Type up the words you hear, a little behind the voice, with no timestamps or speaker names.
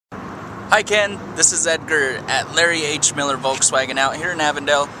Hi Ken, this is Edgar at Larry H. Miller Volkswagen out here in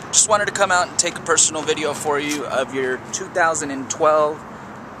Avondale. Just wanted to come out and take a personal video for you of your 2012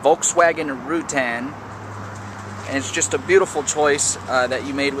 Volkswagen Routan. And it's just a beautiful choice that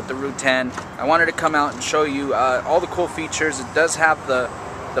you made with the Routan. I wanted to come out and show you all the cool features. It does have the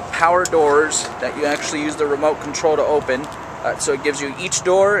power doors that you actually use the remote control to open. So it gives you each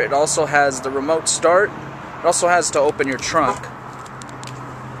door. It also has the remote start. It also has to open your trunk.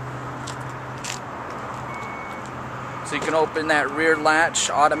 So you can open that rear latch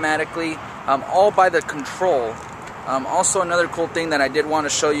automatically, all by the control. Also another cool thing that I did want to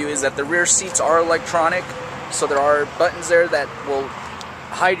show you is that the rear seats are electronic. So there are buttons there that will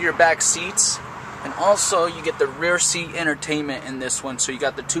hide your back seats. And also you get the rear seat entertainment in this one. So you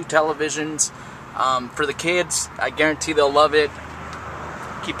got the 2 televisions. For the kids, I guarantee they'll love it.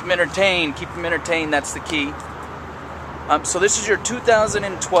 Keep them entertained, that's the key. So this is your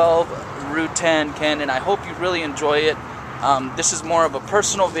 2012 Routan, Ken, and I hope you really enjoy it. This is more of a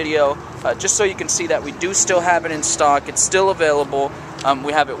personal video, just so you can see that we do still have it in stock. It's still available.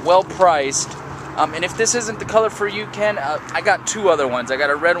 We have it well priced. And if this isn't the color for you, Ken, I got 2 other ones. I got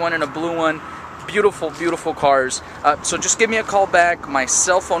a red one and a blue one. Beautiful, beautiful cars. So just give me a call back. My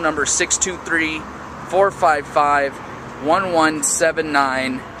cell phone number is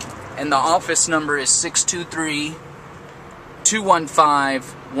 623-455-1179, and the office number is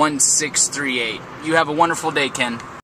 623-215-1638. You have a wonderful day, Ken.